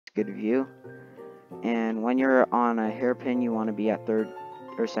good view. And when you're on a hairpin, you want to be at third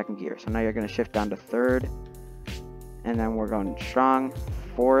or second gear. So now you're going to shift down to third, and then we're going strong,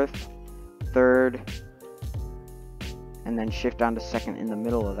 fourth, third, and then shift down to second in the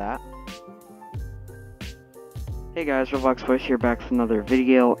middle of that. Hey guys, Roblox Voice here, back with another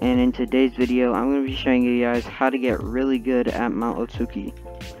video, and in today's video I'm going to be showing you guys how to get really good at Mount Otsuki.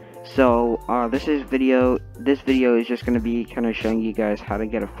 So this video is just going to be kind of showing you guys how to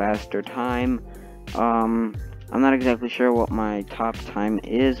get a faster time. I'm not exactly sure what my top time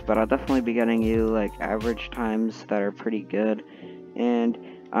is, but I'll definitely be getting you like average times that are pretty good, and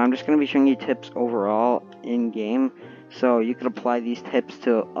I'm just going to be showing you tips overall in game. So you could apply these tips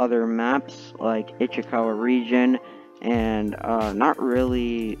to other maps like Ichikawa region and not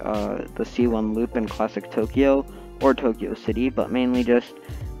really the C1 loop in classic Tokyo or Tokyo City, but mainly just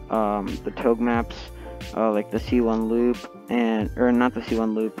the Toge maps like the C1 loop or not the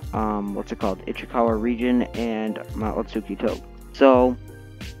C1 loop, what's it called, Ichikawa region and Mount Otsuki Touge. So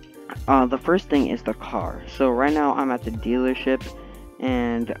the first thing is the car. So right now I'm at the dealership,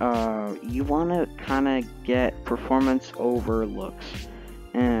 and you want to kind of get performance over looks.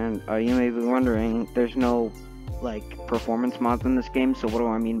 And you may be wondering, there's no like performance mods in this game, so what do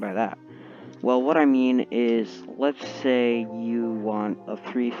I mean by that? Well, what I mean is, let's say you want a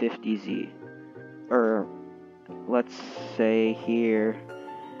 350Z, or let's say here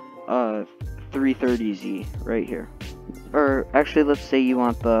 330Z right here, or actually let's say you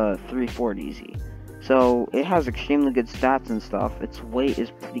want the 340Z. So it has extremely good stats and stuff. Its weight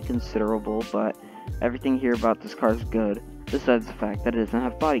is pretty considerable, but everything here about this car is good, besides the fact that it doesn't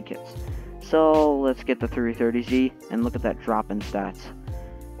have body kits. So let's get the 330Z and look at that drop in stats.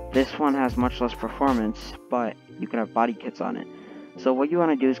 This one has much less performance, but you can have body kits on it. So what you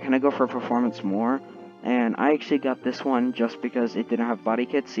want to do is kind of go for performance more, and I actually got this one just because it didn't have body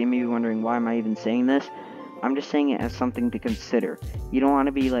kits. So you may be wondering, why am I even saying this? I'm just saying it as something to consider. You don't want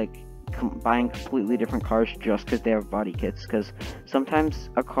to be like buying completely different cars just because they have body kits, because sometimes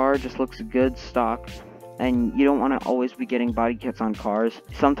a car just looks good stock and you don't want to always be getting body kits on cars.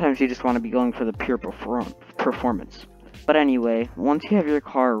 Sometimes you just want to be going for the pure performance. But anyway, once you have your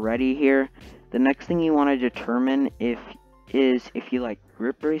car ready here, the next thing you want to determine is if you like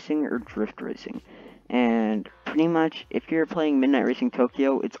grip racing or drift racing. And pretty much if you're playing Midnight Racing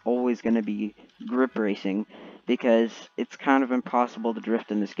Tokyo, it's always going to be grip racing, because it's kind of impossible to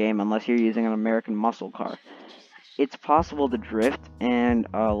drift in this game unless you're using an American muscle car. It's possible to drift, and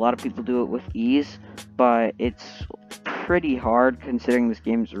a lot of people do it with ease, but it's pretty hard considering this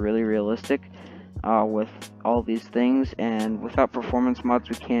game is really realistic with all these things, and without performance mods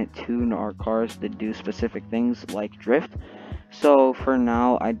we can't tune our cars to do specific things like drift. So for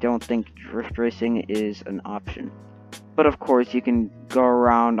now, I don't think drift racing is an option. But of course, you can go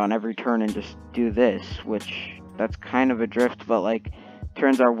around on every turn and just do this, which that's kind of a drift, but like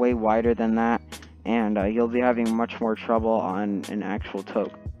turns are way wider than that, and you'll be having much more trouble on an actual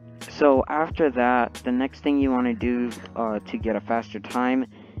Touge. So after that, the next thing you want to do to get a faster time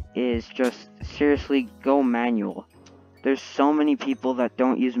is just seriously go manual. There's so many people that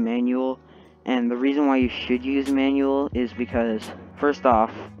don't use manual, and the reason why you should use manual is because, first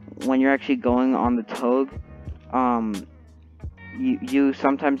off, when you're actually going on the Touge, you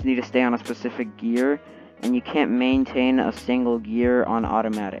sometimes need to stay on a specific gear, and you can't maintain a single gear on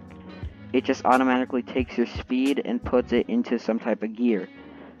automatic. It just automatically takes your speed and puts it into some type of gear.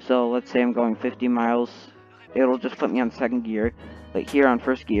 So let's say I'm going 50 miles, it'll just put me on second gear, but here on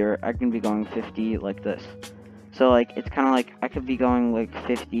first gear, I can be going 50 like this. So like, it's kind of like I could be going like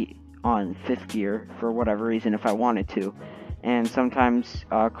 50 on 5th gear for whatever reason if I wanted to. And sometimes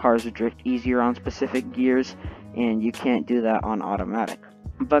cars drift easier on specific gears, and you can't do that on automatic.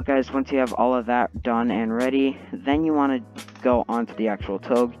 But guys, once you have all of that done and ready, then you want to go onto the actual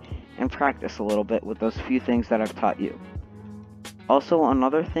Touge and practice a little bit with those few things that I've taught you. Also,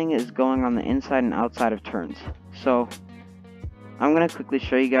 another thing is going on the inside and outside of turns. So I'm going to quickly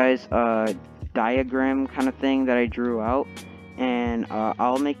show you guys a diagram kind of thing that I drew out, and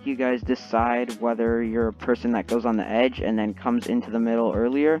I'll make you guys decide whether you're a person that goes on the edge and then comes into the middle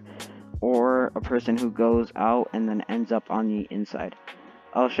earlier, or a person who goes out and then ends up on the inside.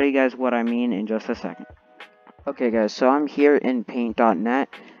 I'll show you guys what I mean in just a second. Okay guys, so I'm here in paint.net,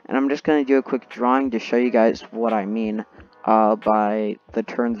 and I'm just going to do a quick drawing to show you guys what I mean by the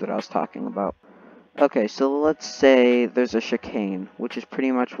turns that I was talking about. Okay, so let's say there's a chicane, which is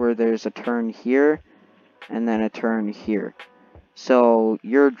pretty much where there's a turn here and then a turn here. So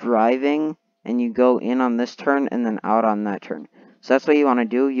you're driving and you go in on this turn and then out on that turn. So that's what you want to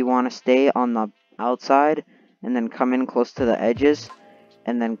do. You want to stay on the outside and then come in close to the edges,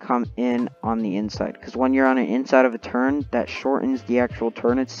 and then come in on the inside. Because when you're on an inside of a turn, that shortens the actual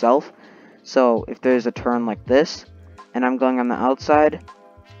turn itself. So if there's a turn like this, and I'm going on the outside,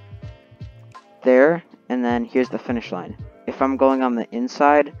 there, and then here's the finish line. If I'm going on the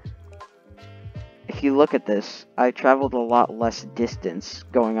inside, if you look at this, I traveled a lot less distance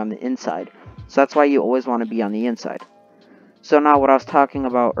going on the inside. So that's why you always want to be on the inside. So now what I was talking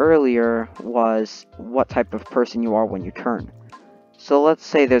about earlier was what type of person you are when you turn. So let's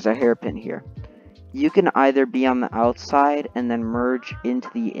say there's a hairpin here. You can either be on the outside and then merge into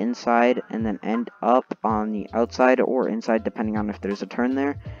the inside and then end up on the outside or inside depending on if there's a turn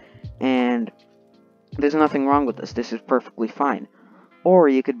there. And there's nothing wrong with this. This is perfectly fine. Or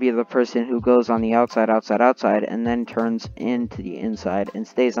you could be the person who goes on the outside, and then turns into the inside and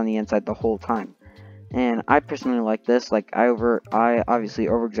stays on the inside the whole time. And I personally like this. Like, I obviously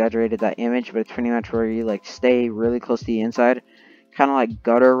over-exaggerated that image, but it's pretty much where you, like, stay really close to the inside. Kind of like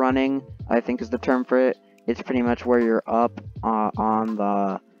gutter running, I think is the term for it. It's pretty much where you're up on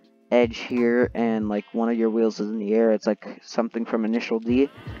the edge here, and, like, one of your wheels is in the air. It's like something from Initial D.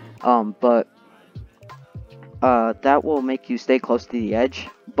 That will make you stay close to the edge.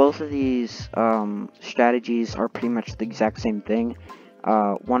 Both of these strategies are pretty much the exact same thing.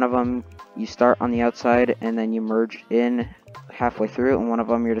 One of them, you start on the outside and then you merge in halfway through, and one of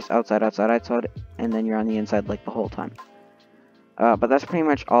them you're just outside, and then you're on the inside like the whole time. But that's pretty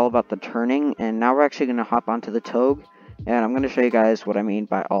much all about the turning, and now we're actually going to hop onto the toge, and I'm going to show you guys what I mean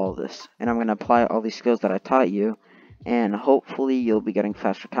by all of this. And I'm going to apply all these skills that I taught you, and hopefully you'll be getting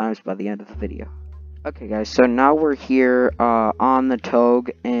faster times by the end of the video. Okay guys, so now we're here on the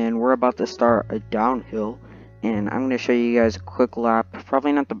toge, and we're about to start a downhill, and I'm going to show you guys a quick lap.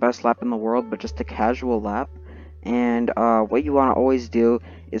 Probably not the best lap in the world, but just a casual lap. And what you want to always do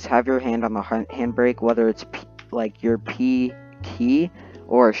is have your hand on the handbrake, whether it's like your P key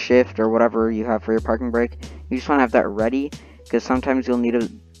or shift or whatever you have for your parking brake. You just want to have that ready, because sometimes you'll need to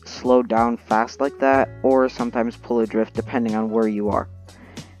slow down fast like that, or sometimes pull a drift depending on where you are.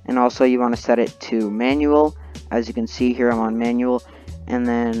 And also you want to set it to manual. As you can see here, I'm on manual. And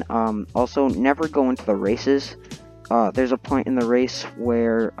then also never go into the races. There's a point in the race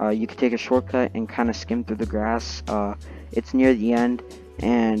where you can take a shortcut and kind of skim through the grass. It's near the end,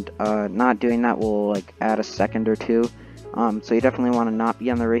 and not doing that will like add a second or two. So you definitely want to not be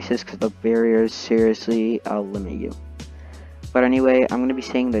on the races, because the barriers seriously limit you. But anyway, I'm going to be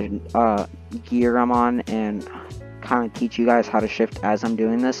saying the gear I'm on and kind of teach you guys how to shift as I'm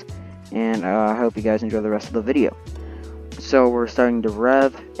doing this, and I hope you guys enjoy the rest of the video. So we're starting to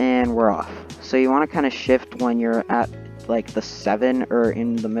rev and we're off. So you want to kind of shift when you're at like the 7 or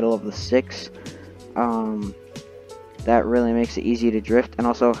in the middle of the 6. That really makes it easy to drift, and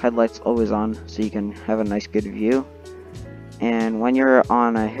also headlights always on so you can have a nice good view. And when you're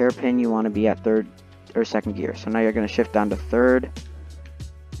on a hairpin, you want to be at 3rd or 2nd gear. So now you're going to shift down to 3rd,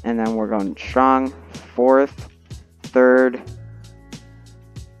 and then we're going strong, 4th, 3rd,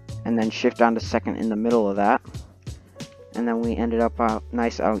 and then shift down to 2nd in the middle of that. And then we ended up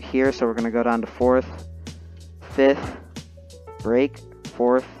nice out here, so we're going to go down to 4th, 5th, brake,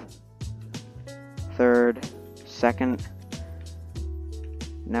 4th, 3rd, 2nd.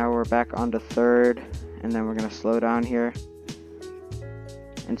 Now we're back onto 3rd, and then we're going to slow down here.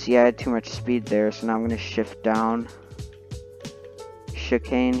 And see, I had too much speed there, so now I'm going to shift down,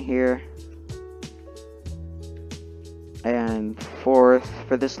 chicane here. And 4th,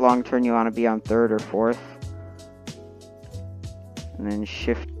 for this long turn you want to be on 3rd or 4th. And then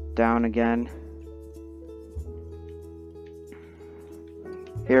shift down again.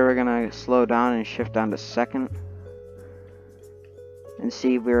 Here we're going to slow down and shift down to 2nd. And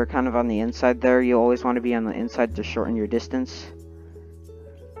see, we were kind of on the inside there. You always want to be on the inside to shorten your distance.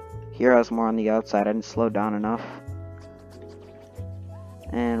 Here I was more on the outside, I didn't slow down enough.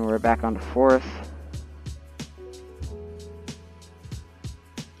 And we're back onto 4th.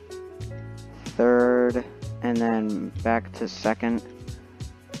 3rd, and then back to 2nd.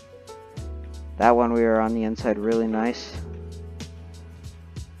 That one we were on the inside really nice.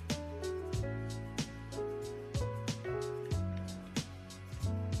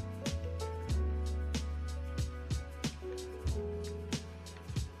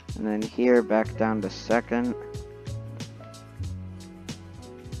 And then here back down to 2nd.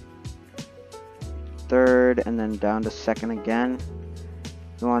 3rd, and then down to 2nd again.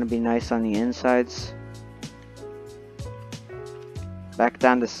 You want to be nice on the insides. Back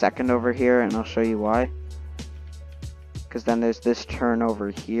down to 2nd over here, and I'll show you why. Because then there's this turn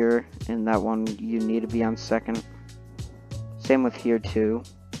over here, and that one you need to be on 2nd. Same with here too.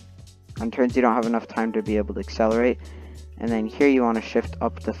 On turns you don't have enough time to be able to accelerate. and then here you want to shift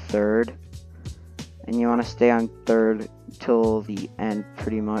up to third, and you want to stay on third till the end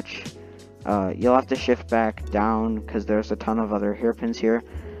pretty much. You'll have to shift back down because there's a ton of other hairpins here,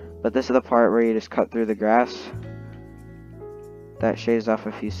 but this is the part where you just cut through the grass. That shaves off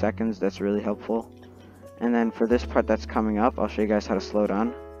a few seconds. That's really helpful. And then for this part that's coming up, I'll show you guys how to slow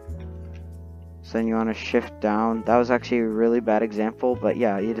down. So then you want to shift down. That was actually a really bad example, but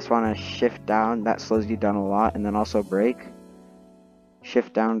yeah, you just want to shift down. That slows you down a lot. And then also brake.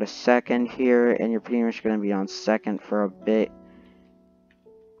 Shift down to second here, and you're pretty much going to be on second for a bit.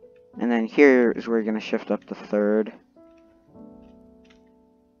 And then here is where you're going to shift up to third.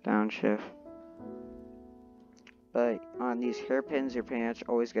 Downshift. But on these hairpins, you're pretty much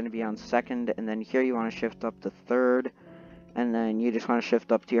always going to be on second, and then here you want to shift up to third, and then you just want to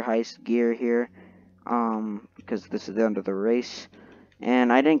shift up to your highest gear here, because this is the end of the race.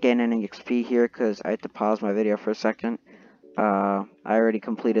 And I didn't gain any XP here because I had to pause my video for a second. I already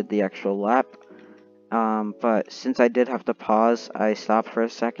completed the actual lap, but since I did have to pause, I stopped for a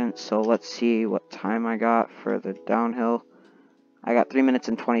second. So let's see what time I got for the downhill. I got 3 minutes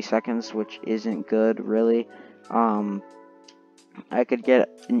and 20 seconds, which isn't good, really. I could get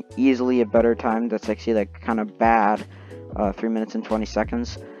easily a better time that's actually like kind of bad, 3 minutes and 20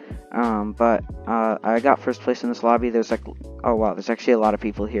 seconds. But I got first place in this lobby. There's like, oh wow, there's actually a lot of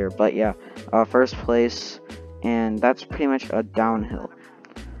people here. But yeah, first place, and that's pretty much a downhill.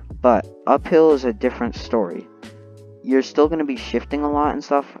 But uphill is a different story. You're still going to be shifting a lot and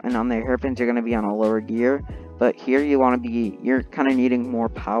stuff, and on the hairpins you're going to be on a lower gear. But here you want to be, you're kind of needing more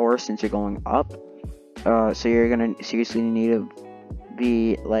power since you're going up. So you're going to seriously need to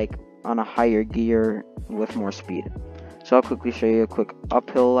be like on a higher gear with more speed. So I'll quickly show you a quick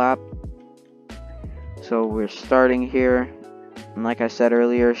uphill lap. So we're starting here, and like I said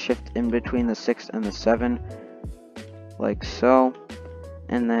earlier, shift in between the 6 and the 7, like so.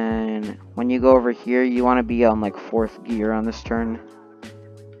 And then when you go over here, you want to be on like 4th gear on this turn.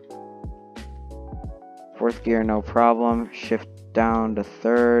 4th gear, no problem. Shift down to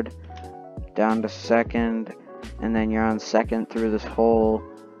 3rd, down to 2nd, and then you're on 2nd through this whole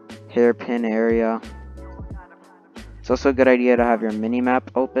hairpin area. It's also a good idea to have your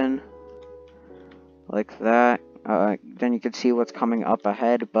mini-map open, like that. Then you can see what's coming up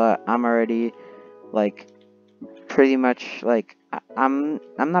ahead, but I'm already, like, pretty much, like, I'm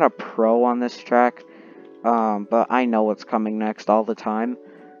not a pro on this track, but I know what's coming next all the time.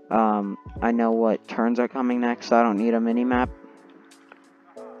 I know what turns are coming next, so I don't need a mini-map.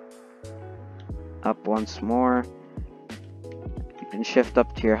 Up once more. You can shift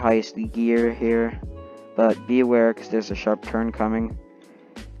up to your highest gear here, but be aware because there's a sharp turn coming.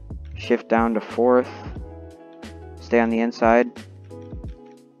 Shift down to 4th. Stay on the inside.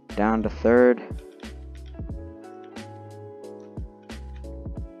 Down to 3rd.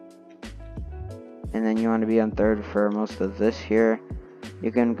 And then you want to be on 3rd for most of this here.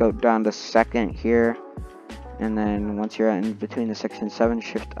 You can go down to 2nd here, and then once you're in between the 6 and 7,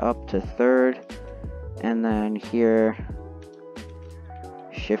 shift up to 3rd, and then here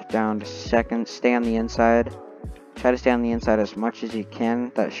shift down to 2nd. Stay on the inside. Try to stay on the inside as much as you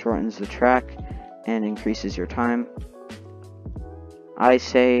can. That shortens the track and increases your time. I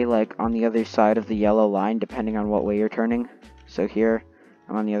say like on the other side of the yellow line, depending on what way you're turning. So here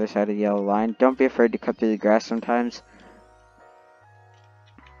I'm on the other side of the yellow line. Don't be afraid to cut through the grass sometimes,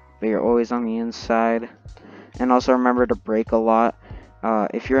 but you're always on the inside. And also remember to brake a lot.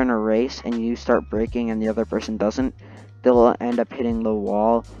 If you're in a race and you start braking and the other person doesn't, they'll end up hitting the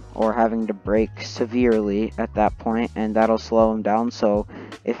wall or having to brake severely at that point, and that'll slow them down. So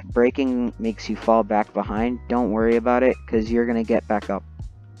if braking makes you fall back behind, don't worry about it, because you're going to get back up.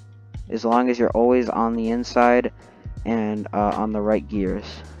 As long as you're always on the inside and on the right gears.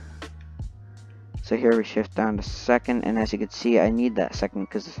 So here we shift down to 2nd, and as you can see, I need that 2nd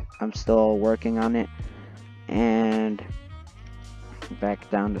because I'm still working on it. And back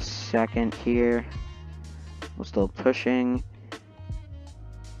down to 2nd here. We're still pushing.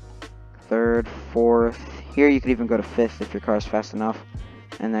 3rd, 4th. Here you could even go to 5th if your car's fast enough.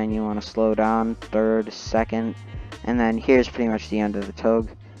 And then you want to slow down. 3rd, 2nd. And then here's pretty much the end of the toge,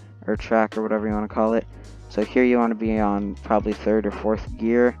 or track, or whatever you want to call it. So here you want to be on probably 3rd or 4th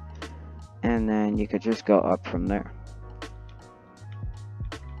gear. And then you could just go up from there.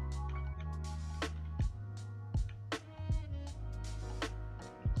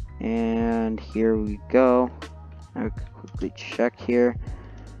 And here we go. I'll quickly check here.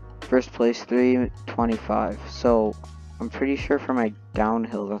 First place 3:25. So I'm pretty sure for my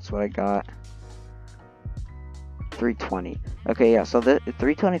downhill that's what I got. 3:20. Okay, yeah, so the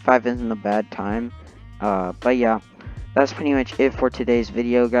 3:25 isn't a bad time. But yeah, that's pretty much it for today's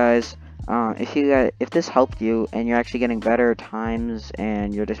video, guys. If this helped you and you're actually getting better times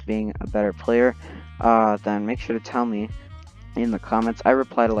and you're just being a better player, then make sure to tell me in the comments. I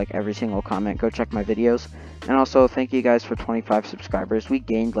reply to like every single comment. Go check my videos. And also, thank you guys for 25 subscribers. We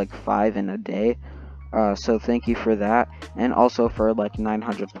gained like 5 in a day. So thank you for that, and also for like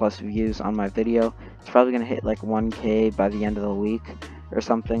 900 plus views on my video. It's probably gonna hit like 1K by the end of the week or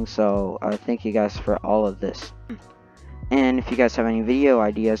something. So thank you guys for all of this. And if you guys have any video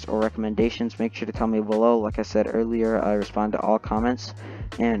ideas or recommendations, make sure to tell me below. Like I said earlier, I respond to all comments.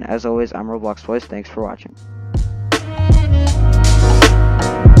 And as always, I'm Roblox Voice. Thanks for watching.